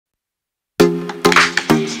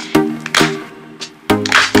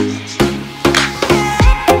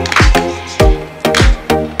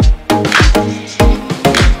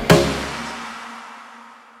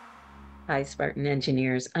Hi, Spartan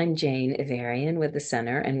Engineers. I'm Jane Ivarian with the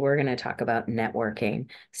Center, and we're going to talk about networking.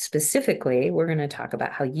 Specifically, we're going to talk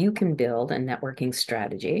about how you can build a networking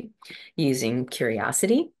strategy using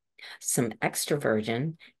curiosity, some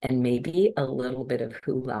extroversion, and maybe a little bit of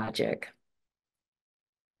who logic.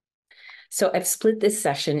 So I've split this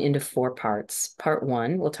session into four parts. Part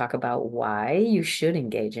one, we'll talk about why you should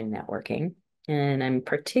engage in networking. And I'm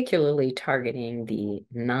particularly targeting the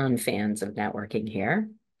non-fans of networking here.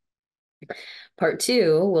 Part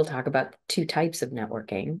two, we'll talk about two types of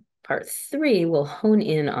networking. Part three, we'll hone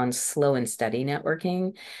in on slow and steady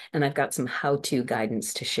networking, and I've got some how-to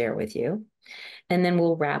guidance to share with you. And then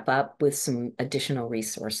we'll wrap up with some additional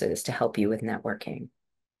resources to help you with networking.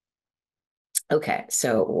 Okay,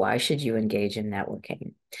 so why should you engage in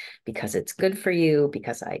networking? Because it's good for you,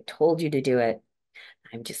 because I told you to do it.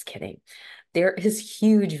 I'm just kidding. There is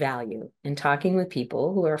huge value in talking with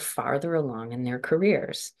people who are farther along in their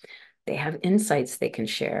careers. They have insights they can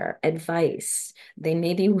share, advice. They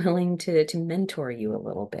may be willing to mentor you a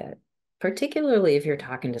little bit, particularly if you're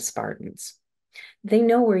talking to Spartans. They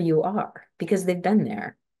know where you are because they've been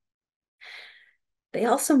there. They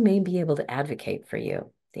also may be able to advocate for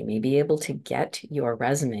you. They may be able to get your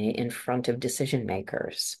resume in front of decision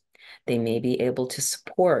makers. They may be able to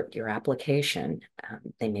support your application.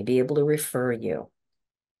 They may be able to refer you.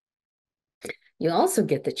 You also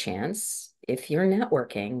get the chance, if you're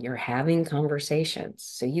networking, you're having conversations.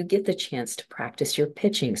 So you get the chance to practice your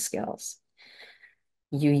pitching skills.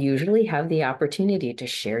 You usually have the opportunity to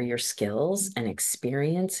share your skills and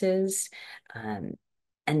experiences. Um,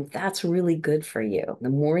 and that's really good for you. The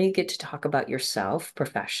more you get to talk about yourself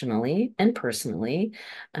professionally and personally,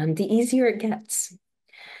 the easier it gets.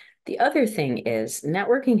 The other thing is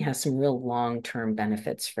networking has some real long-term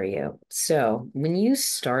benefits for you. So when you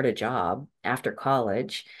start a job after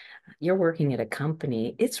college, you're working at a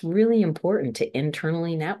company, it's really important to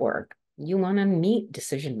internally network. You want to meet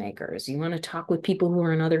decision makers. You want to talk with people who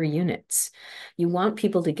are in other units. You want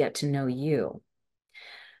people to get to know you.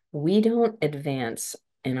 We don't advance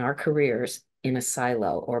in our careers in a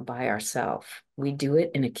silo or by ourselves. We do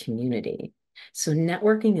it in a community. So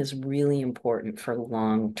networking is really important for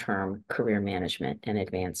long-term career management and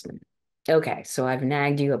advancement. Okay, so I've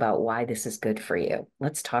nagged you about why this is good for you.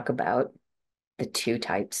 Let's talk about the two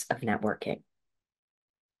types of networking.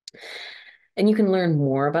 And you can learn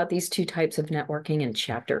more about these two types of networking in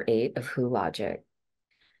Chapter 8 of Who Logic.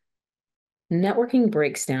 Networking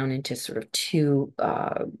breaks down into sort of two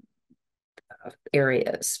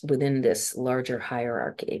areas within this larger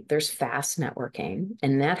hierarchy. There's fast networking,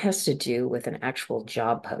 and that has to do with an actual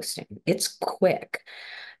job posting. It's quick.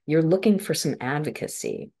 You're looking for some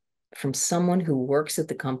advocacy from someone who works at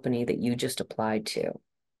the company that you just applied to.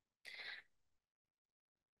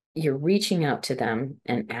 You're reaching out to them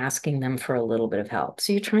and asking them for a little bit of help.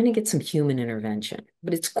 So you're trying to get some human intervention,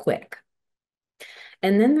 but it's quick.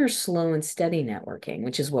 And then there's slow and steady networking,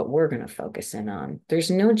 which is what we're going to focus in on.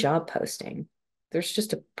 There's no job posting. There's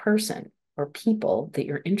just a person or people that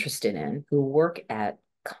you're interested in who work at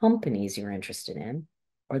companies you're interested in,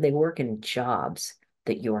 or they work in jobs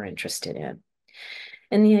that you're interested in.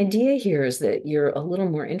 And the idea here is that you're a little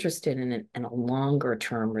more interested in a longer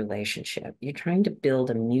term relationship. You're trying to build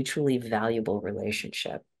a mutually valuable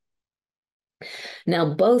relationship.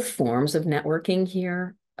 Now, both forms of networking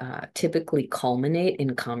here typically culminate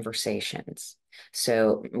in conversations.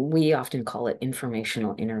 So we often call it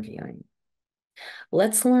informational interviewing.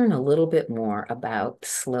 Let's learn a little bit more about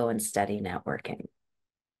slow and steady networking.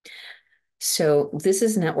 So this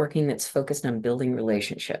is networking that's focused on building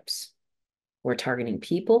relationships. We're targeting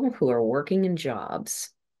people who are working in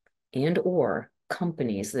jobs and or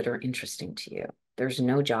companies that are interesting to you. There's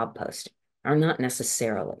no job posting, or not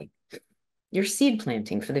necessarily. You're seed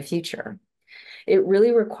planting for the future. It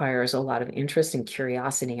really requires a lot of interest and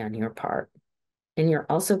curiosity on your part. And you're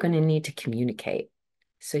also going to need to communicate.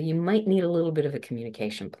 So you might need a little bit of a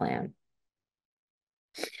communication plan.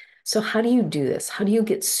 So how do you do this? How do you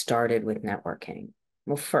get started with networking?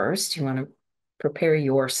 Well, first, you want to prepare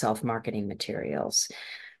your self-marketing materials.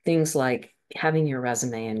 Things like having your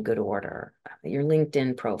resume in good order, your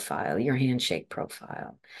LinkedIn profile, your Handshake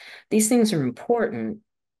profile. These things are important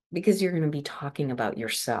because you're going to be talking about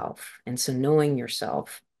yourself. And so knowing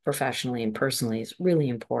yourself professionally and personally is really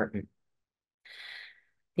important.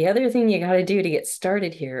 The other thing you got to do to get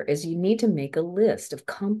started here is you need to make a list of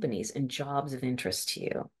companies and jobs of interest to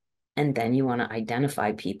you. And then you want to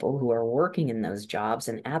identify people who are working in those jobs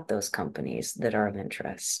and at those companies that are of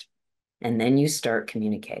interest. And then you start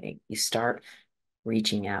communicating, you start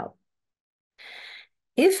reaching out.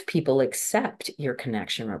 If people accept your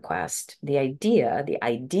connection request, the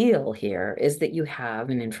ideal here is that you have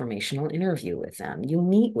an informational interview with them. You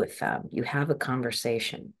meet with them, you have a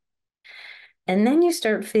conversation. And then you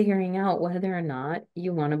start figuring out whether or not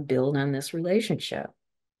you want to build on this relationship.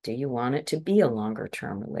 Do you want it to be a longer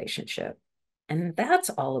term relationship? And that's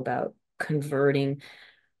all about converting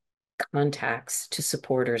contacts to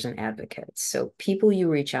supporters and advocates. So people you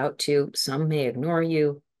reach out to, some may ignore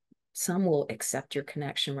you, some will accept your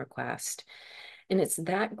connection request. And it's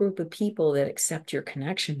that group of people that accept your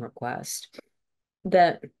connection request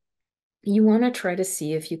that you want to try to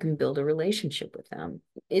see if you can build a relationship with them.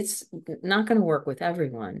 It's not going to work with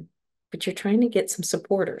everyone, but you're trying to get some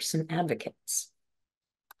supporters, some advocates.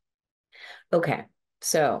 Okay,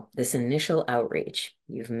 so this initial outreach,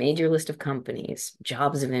 you've made your list of companies,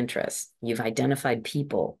 jobs of interest, you've identified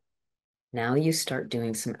people. Now you start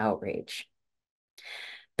doing some outreach.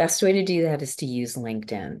 Best way to do that is to use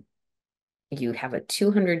LinkedIn. You have a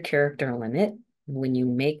 200 character limit when you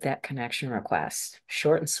make that connection request,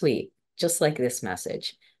 short and sweet, just like this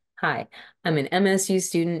message. Hi, I'm an MSU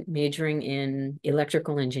student majoring in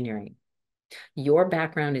electrical engineering. Your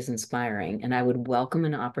background is inspiring, and I would welcome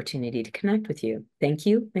an opportunity to connect with you. Thank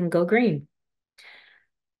you, and go green.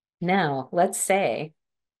 Now, let's say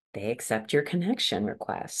they accept your connection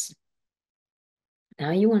request.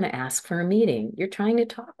 Now you want to ask for a meeting. You're trying to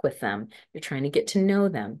talk with them. You're trying to get to know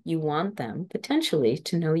them. You want them potentially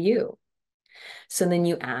to know you. So then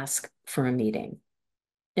you ask for a meeting.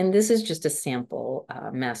 And this is just a sample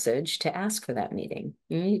message to ask for that meeting.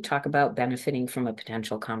 You talk about benefiting from a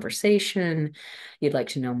potential conversation. You'd like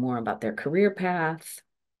to know more about their career path.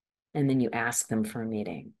 And then you ask them for a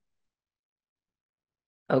meeting.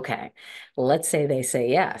 Okay, let's say they say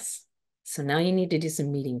yes. So now you need to do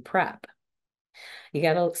some meeting prep. You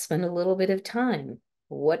got to spend a little bit of time.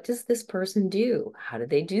 What does this person do? How do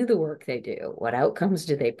they do the work they do? What outcomes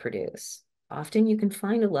do they produce? Often you can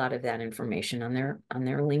find a lot of that information on their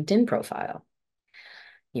LinkedIn profile.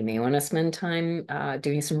 You may want to spend time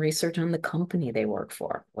doing some research on the company they work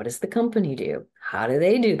for. What does the company do? How do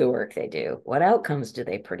they do the work they do? What outcomes do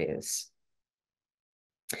they produce?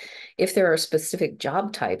 If there are specific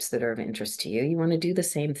job types that are of interest to you, you want to do the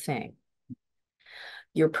same thing.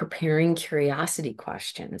 You're preparing curiosity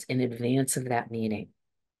questions in advance of that meeting.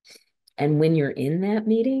 And when you're in that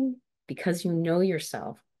meeting, because you know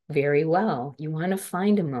yourself very well, you want to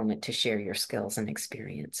find a moment to share your skills and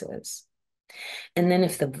experiences. And then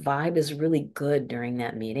if the vibe is really good during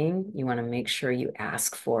that meeting, you want to make sure you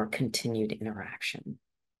ask for continued interaction.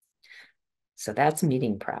 So that's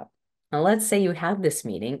meeting prep. Now, let's say you have this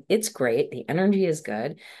meeting. It's great. The energy is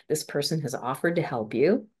good. This person has offered to help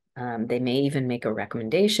you. They may even make a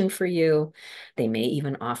recommendation for you. They may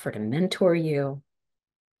even offer to mentor you.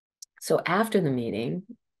 So after the meeting,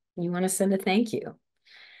 you want to send a thank you.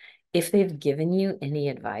 If they've given you any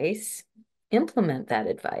advice, implement that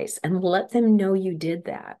advice and let them know you did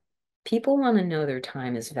that. People want to know their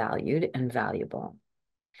time is valued and valuable.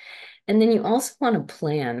 And then you also want to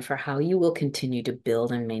plan for how you will continue to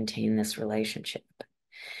build and maintain this relationship.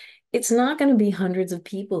 It's not going to be hundreds of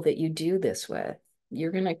people that you do this with.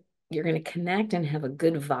 You're going to connect and have a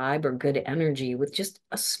good vibe or good energy with just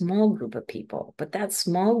a small group of people. But that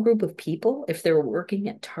small group of people, if they're working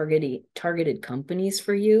at targeted companies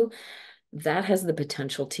for you, that has the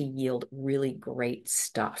potential to yield really great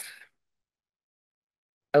stuff.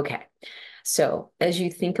 Okay, so as you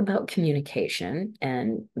think about communication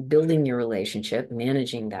and building your relationship,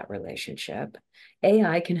 managing that relationship,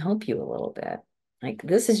 AI can help you a little bit. Like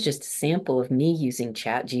this is just a sample of me using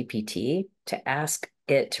ChatGPT to ask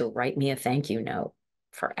it to write me a thank you note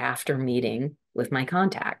for after meeting with my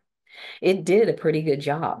contact. It did a pretty good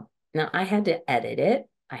job. Now I had to edit it,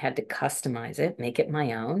 I had to customize it, make it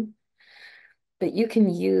my own, but you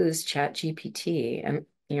can use ChatGPT and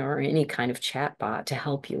or any kind of chat bot to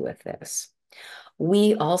help you with this.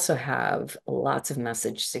 We also have lots of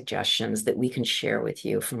message suggestions that we can share with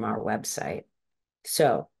you from our website.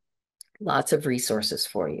 So lots of resources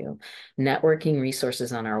for you. Networking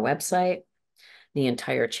resources on our website. The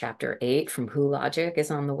entire chapter 8 from Who Logic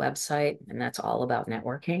is on the website, and that's all about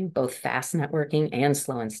networking, both fast networking and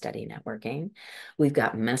slow and steady networking. We've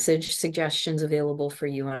got message suggestions available for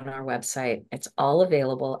you on our website. It's all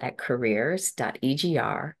available at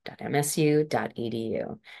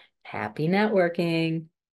careers.egr.msu.edu. Happy networking.